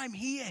know that I'm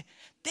here.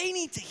 They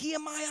need to hear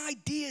my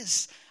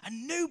ideas.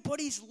 And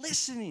nobody's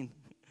listening.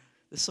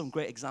 There's some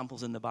great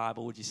examples in the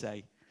Bible, would you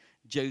say?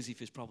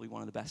 Joseph is probably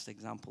one of the best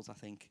examples, I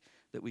think,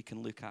 that we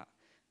can look at.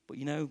 But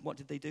you know, what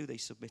did they do? They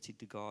submitted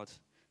to God.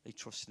 They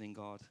trusted in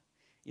God.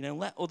 You know,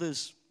 let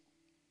others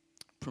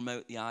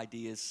promote the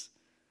ideas.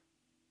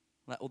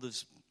 Let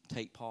others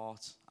take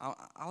part.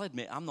 I'll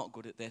admit I'm not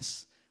good at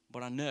this,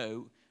 but I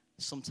know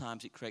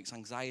sometimes it creates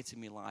anxiety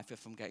in my life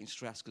if I'm getting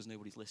stressed because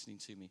nobody's listening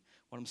to me.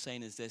 What I'm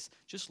saying is this: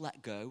 just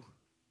let go.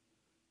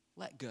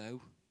 Let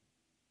go.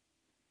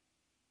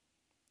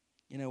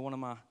 You know, one of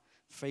my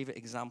favorite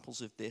examples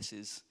of this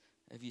is,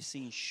 have you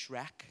seen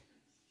Shrek?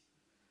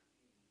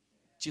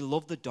 Do you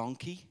love the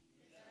donkey?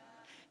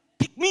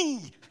 Pick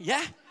me,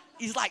 yeah?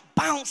 He's like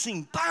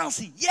bouncing.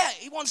 Yeah,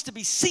 he wants to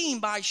be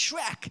seen by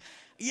Shrek.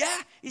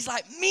 Yeah, he's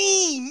like,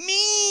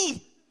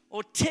 me.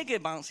 Or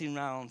Tigger bouncing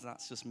around.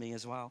 That's just me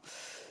as well.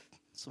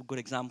 Some good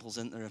examples,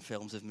 isn't there, in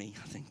films of me,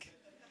 I think.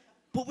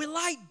 But we're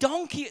like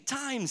donkey at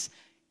times.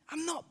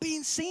 I'm not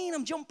being seen.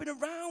 I'm jumping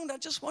around. I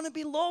just want to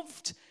be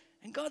loved.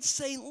 And God's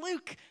saying,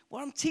 look,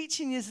 what I'm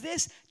teaching you is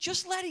this.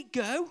 Just let it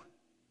go.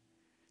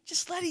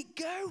 Just let it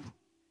go.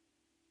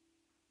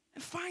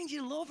 And find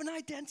your love and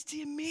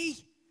identity in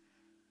me.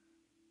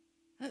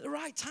 And at the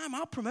right time,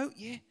 I'll promote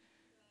you.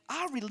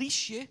 I'll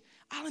release you.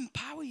 I'll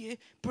empower you.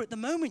 But at the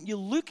moment, you're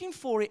looking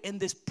for it in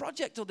this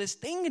project or this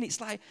thing, and it's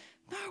like,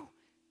 no.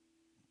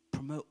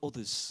 Promote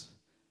others.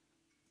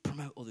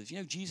 Promote others. You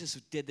know, Jesus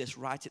did this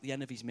right at the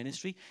end of his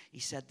ministry. He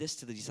said this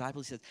to the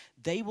disciples. He said,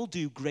 they will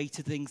do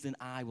greater things than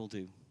I will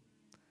do.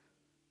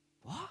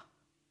 What?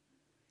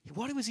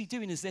 What was he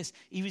doing is this.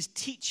 He was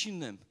teaching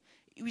them.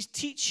 He was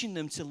teaching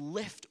them to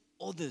lift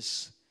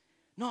others.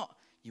 Not,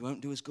 you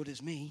won't do as good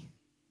as me.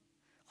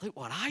 Look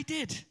what I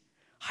did.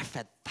 I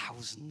fed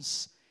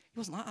thousands. He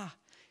wasn't like that.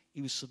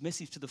 He was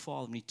submissive to the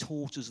Father, and he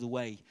taught us the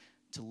way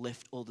to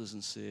lift others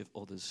and serve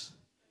others.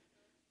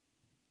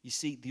 You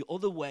see, the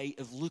other way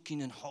of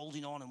looking and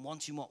holding on and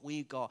wanting what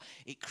we've got,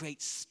 it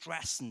creates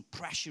stress and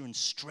pressure and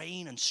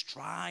strain and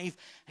strive.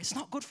 It's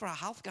not good for our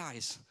health,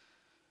 guys.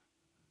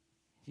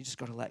 You just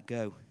got to let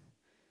go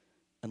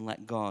and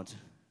let God,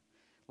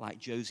 like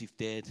Joseph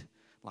did,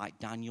 like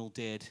Daniel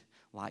did,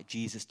 like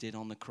Jesus did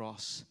on the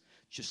cross.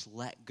 Just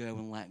let go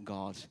and let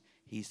God.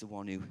 He's the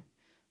one who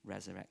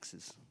resurrects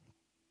us.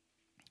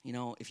 You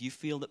know, if you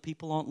feel that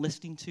people aren't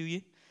listening to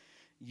you,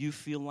 you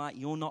feel like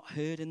you're not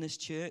heard in this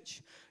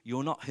church,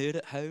 you're not heard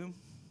at home,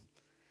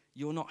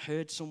 you're not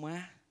heard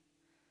somewhere,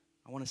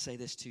 I want to say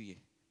this to you.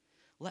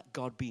 Let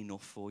God be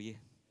enough for you.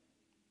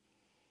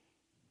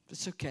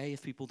 It's okay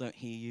if people don't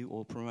hear you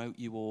or promote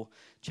you or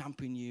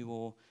champion you,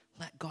 or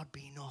let God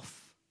be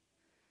enough.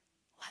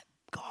 Let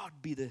God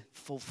be the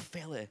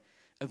fulfiller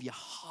of your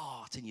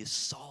heart and your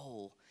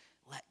soul.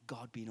 let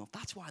God be enough.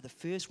 That's why the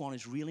first one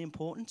is really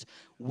important.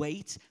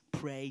 Wait,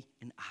 pray,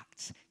 and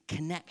act.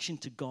 Connection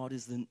to God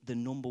is the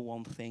number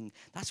one thing.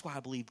 That's why I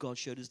believe God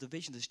showed us the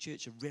vision. This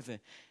church, a river,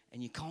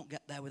 and you can't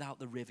get there without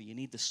the river. You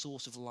need the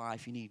source of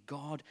life. You need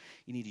God.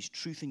 You need his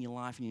truth in your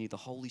life, and you need the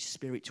Holy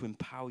Spirit to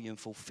empower you and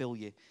fulfill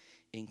you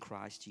in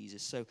Christ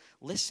Jesus. So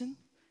listen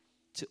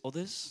to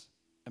others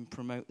and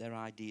promote their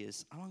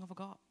ideas. How long have I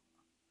got?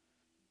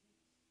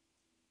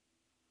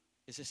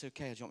 Is this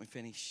okay? Or do you want me to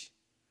finish?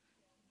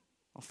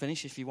 I'll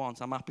finish if you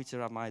want. I'm happy to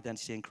have my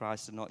identity in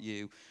Christ and not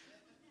you.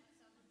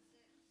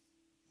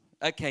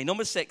 Okay,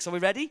 number 6. Are we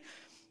ready?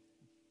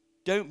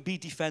 Don't be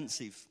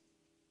defensive.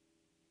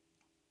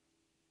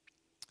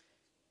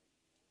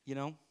 You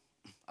know,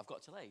 I've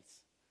got till 8.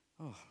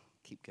 Oh,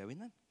 keep going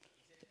then.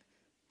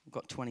 I've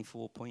got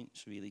 24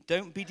 points, really.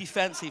 Don't be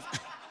defensive.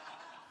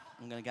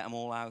 I'm going to get them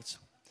all out.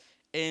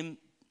 You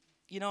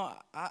know,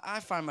 I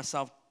find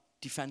myself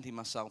defending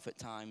myself at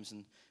times,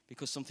 and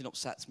because something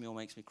upsets me or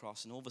makes me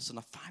cross, and all of a sudden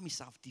I find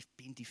myself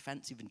being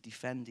defensive and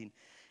defending.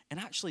 And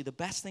actually the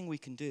best thing we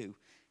can do,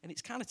 and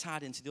it's kind of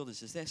tied into the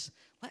others, is this: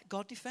 let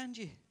God defend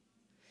you.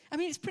 I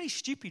mean, it's pretty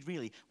stupid,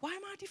 really. Why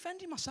am I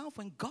defending myself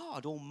when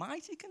God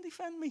Almighty can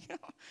defend me? It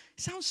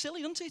sounds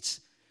silly, doesn't it?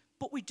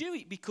 But we do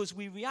it because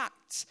we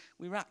react.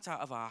 We react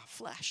out of our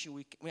flesh, or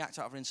we react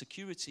out of our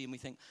insecurity, and we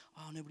think,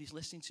 oh, nobody's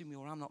listening to me,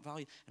 or I'm not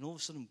valued. And all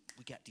of a sudden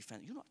we get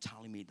defensive. You're not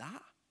telling me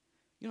that.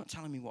 You're not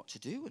telling me what to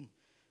do. And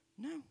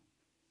no.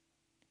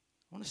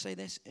 I want to say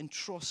this: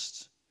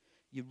 entrust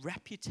your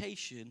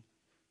reputation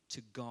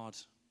to God.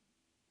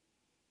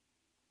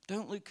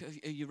 Don't look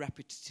at your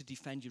to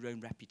defend your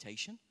own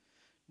reputation.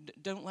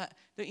 Don't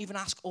even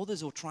ask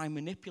others or try and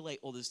manipulate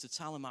others to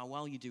tell them how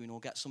well you're doing, or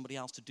get somebody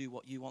else to do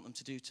what you want them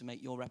to do to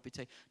make your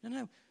reputation.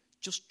 No.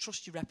 Just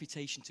trust your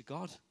reputation to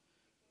God.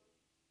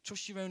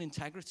 Trust your own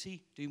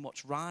integrity, doing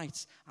what's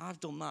right.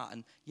 I've done that,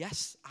 and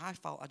yes, I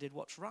felt I did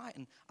what's right,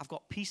 and I've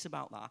got peace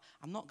about that.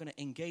 I'm not going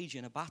to engage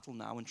in a battle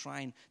now and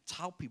try and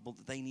tell people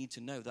that they need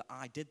to know that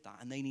I did that,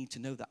 and they need to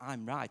know that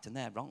I'm right and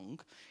they're wrong.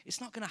 It's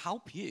not going to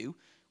help you.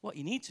 What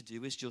you need to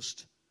do is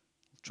just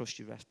trust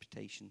your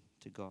reputation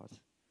to God.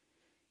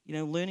 You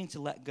know, learning to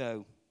let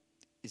go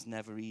is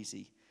never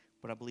easy,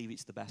 but I believe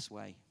it's the best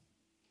way.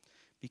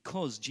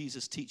 Because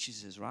Jesus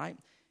teaches us, right?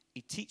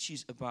 He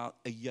teaches about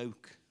a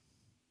yoke.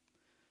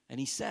 And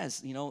he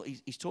says, you know,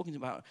 he's talking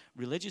about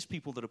religious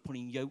people that are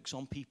putting yokes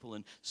on people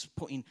and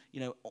putting,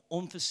 you know,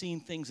 unforeseen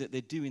things that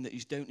they're doing that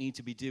you don't need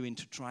to be doing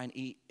to try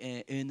and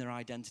earn their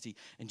identity.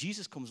 And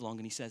Jesus comes along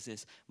and he says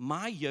this: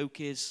 my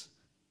yoke is,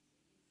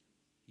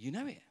 you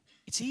know it,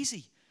 it's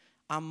easy.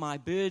 And my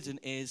burden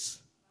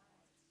is.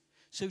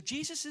 So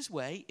Jesus'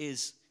 way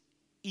is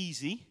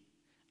easy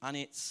and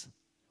it's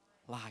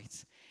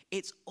light.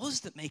 It's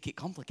us that make it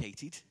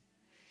complicated.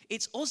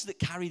 It's us that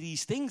carry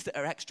these things that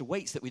are extra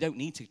weights that we don't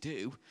need to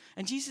do.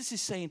 And Jesus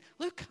is saying,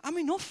 look, I'm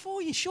enough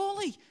for you,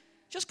 surely.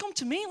 Just come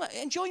to me,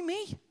 enjoy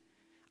me.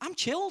 I'm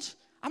chilled,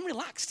 I'm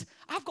relaxed.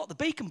 I've got the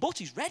bacon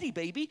butties ready,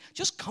 baby.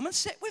 Just come and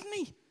sit with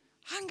me.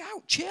 Hang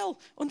out, chill,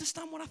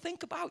 understand what I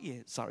think about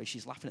you. Sorry,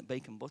 she's laughing at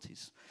bacon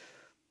butties.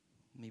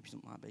 Maybe she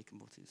doesn't like bacon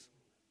butties.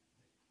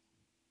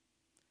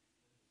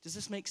 Does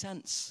this make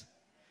sense?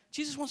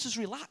 Jesus wants us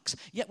to relax,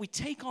 yet we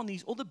take on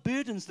these other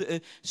burdens that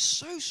are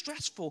so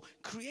stressful,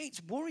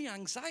 creates worry,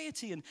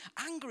 anxiety, and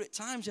anger at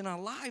times in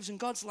our lives. And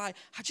God's like,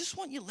 I just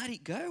want you to let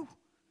it go.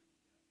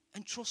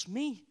 And trust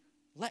me,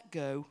 let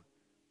go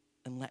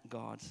and let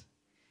God.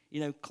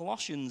 You know,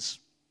 Colossians,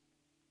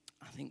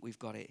 I think we've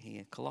got it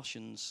here.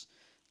 Colossians,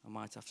 I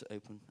might have to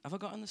open. Have I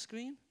got it on the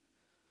screen?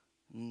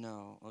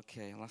 No,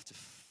 okay, I'll have to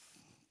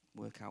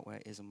work out where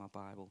it is in my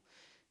Bible.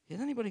 Has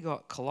anybody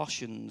got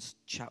Colossians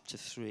chapter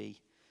 3?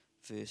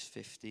 Verse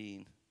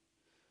 15.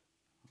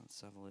 Let's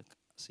have a look.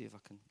 See if I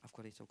can. I've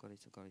got it.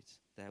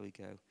 There we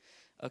go.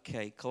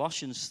 Okay,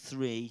 Colossians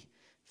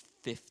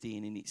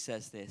 3:15, and it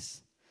says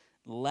this: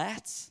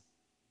 Let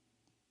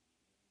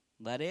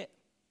it,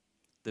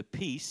 the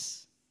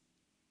peace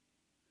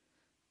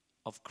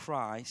of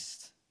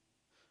Christ,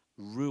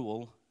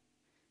 rule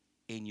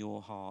in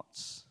your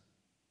hearts.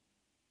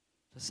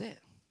 That's it.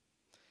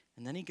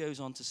 And then he goes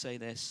on to say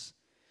this: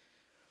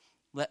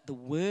 let the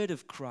word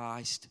of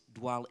Christ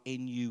dwell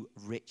in you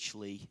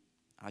richly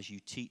as you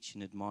teach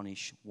and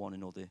admonish one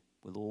another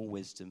with all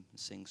wisdom and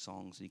sing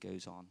songs. He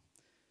goes on.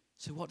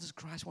 So what does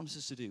Christ want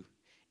us to do?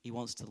 He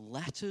wants to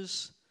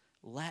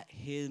let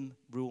him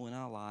rule in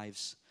our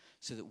lives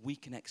so that we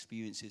can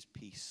experience his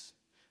peace.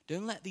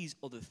 Don't let these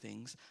other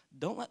things,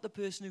 don't let the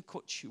person who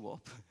cuts you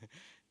up,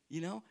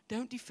 you know,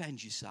 don't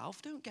defend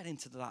yourself. Don't get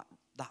into that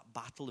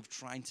battle of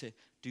trying to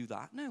do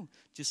that. No,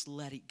 just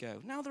let it go.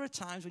 Now, there are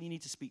times when you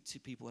need to speak to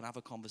people and have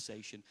a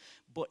conversation.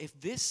 But if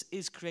this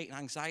is creating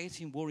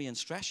anxiety and worry and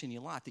stress in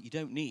your life that you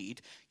don't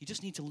need, you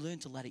just need to learn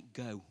to let it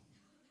go.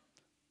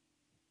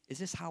 Is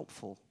this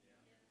helpful?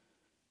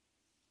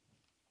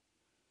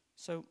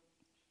 So,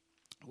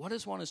 what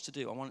does want us to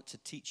do? I want to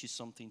teach you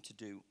something to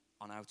do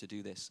on how to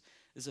do this.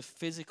 There's a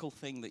physical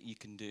thing that you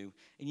can do.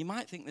 And you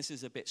might think this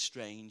is a bit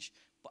strange,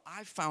 but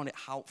I've found it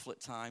helpful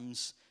at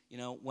times. You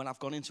know, when I've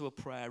gone into a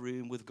prayer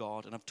room with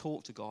God and I've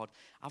talked to God,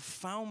 I've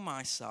found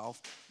myself,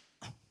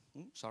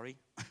 sorry,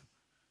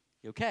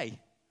 you okay?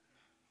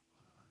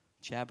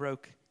 Chair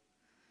broke.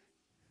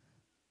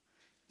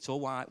 It's all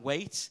right.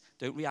 Wait,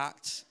 don't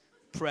react,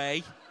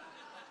 pray,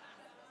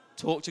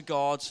 talk to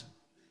God.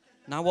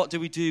 Now what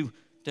do?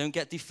 Don't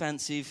get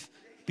defensive,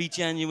 be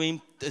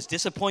genuine. There's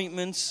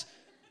disappointments.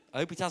 I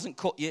hope it hasn't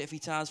cut you. If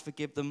it has,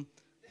 forgive them.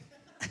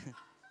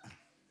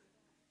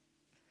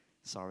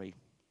 Sorry.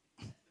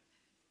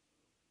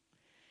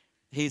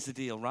 Here's the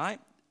deal, right?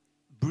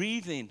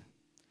 Breathing.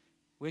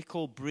 We're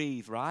called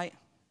breathe, right?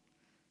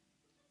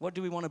 What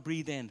do we want to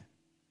breathe in?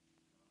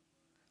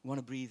 We want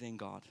to breathe in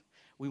God.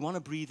 We want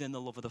to breathe in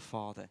the love of the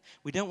Father.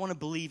 We don't want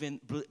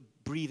to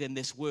breathe in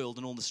this world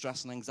and all the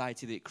stress and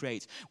anxiety that it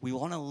creates. We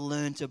want to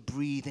learn to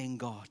breathe in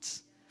God.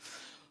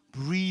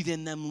 Breathe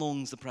in them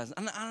lungs, the presence.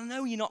 And I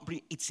know you're not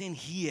breathing, it's in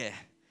here.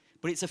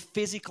 But it's a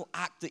physical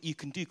act that you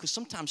can do, because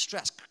sometimes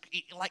stress,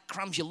 it like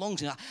crams your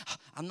lungs. And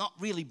I'm not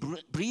really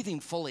breathing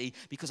fully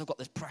because I've got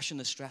this pressure and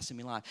the stress in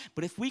my life.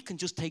 But if we can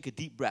just take a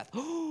deep breath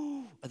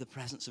of the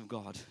presence of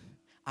God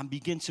and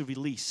begin to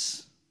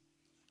release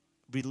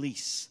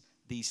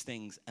these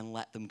things and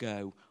let them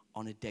go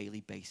on a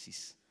daily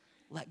basis.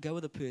 Let go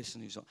of the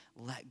person who's on.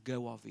 Let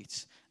go of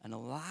it and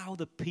allow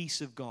the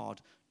peace of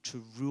God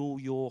to rule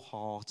your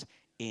heart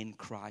in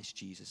Christ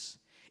Jesus.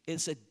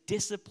 It's a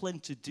discipline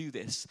to do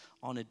this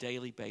on a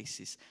daily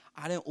basis.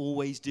 I don't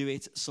always do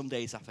it. Some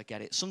days I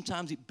forget it.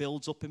 Sometimes it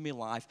builds up in my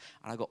life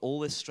and I got all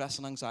this stress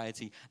and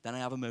anxiety. Then I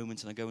have a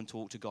moment and I go and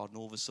talk to God, and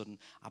all of a sudden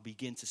I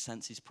begin to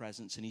sense his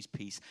presence and his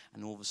peace,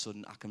 and all of a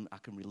sudden I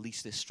can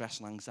release this stress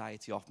and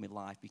anxiety off my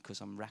life because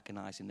I'm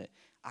recognizing that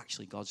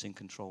actually God's in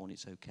control and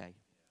it's okay.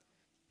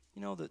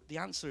 You know, the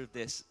answer of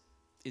this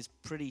is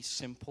pretty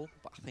simple,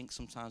 but I think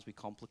sometimes we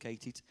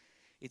complicate it.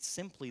 It's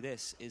simply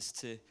this, is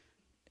to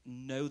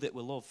know that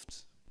we're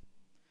loved.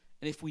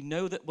 And if we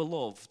know that we're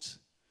loved,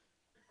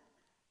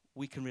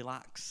 we can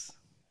relax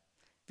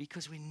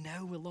because we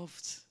know we're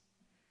loved.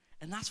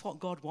 And that's what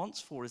God wants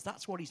for us.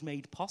 That's what he's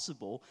made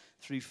possible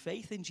through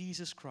faith in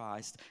Jesus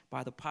Christ.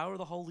 By the power of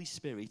the Holy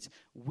Spirit,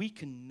 we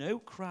can know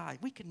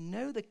Christ. We can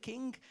know the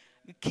King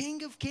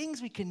of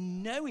Kings. We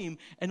can know him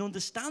and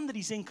understand that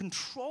he's in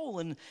control,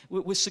 and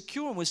we're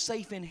secure and we're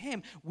safe in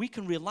him. We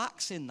can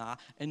relax in that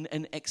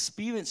and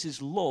experience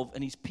his love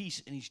and his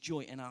peace and his joy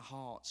in our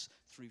hearts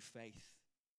through faith.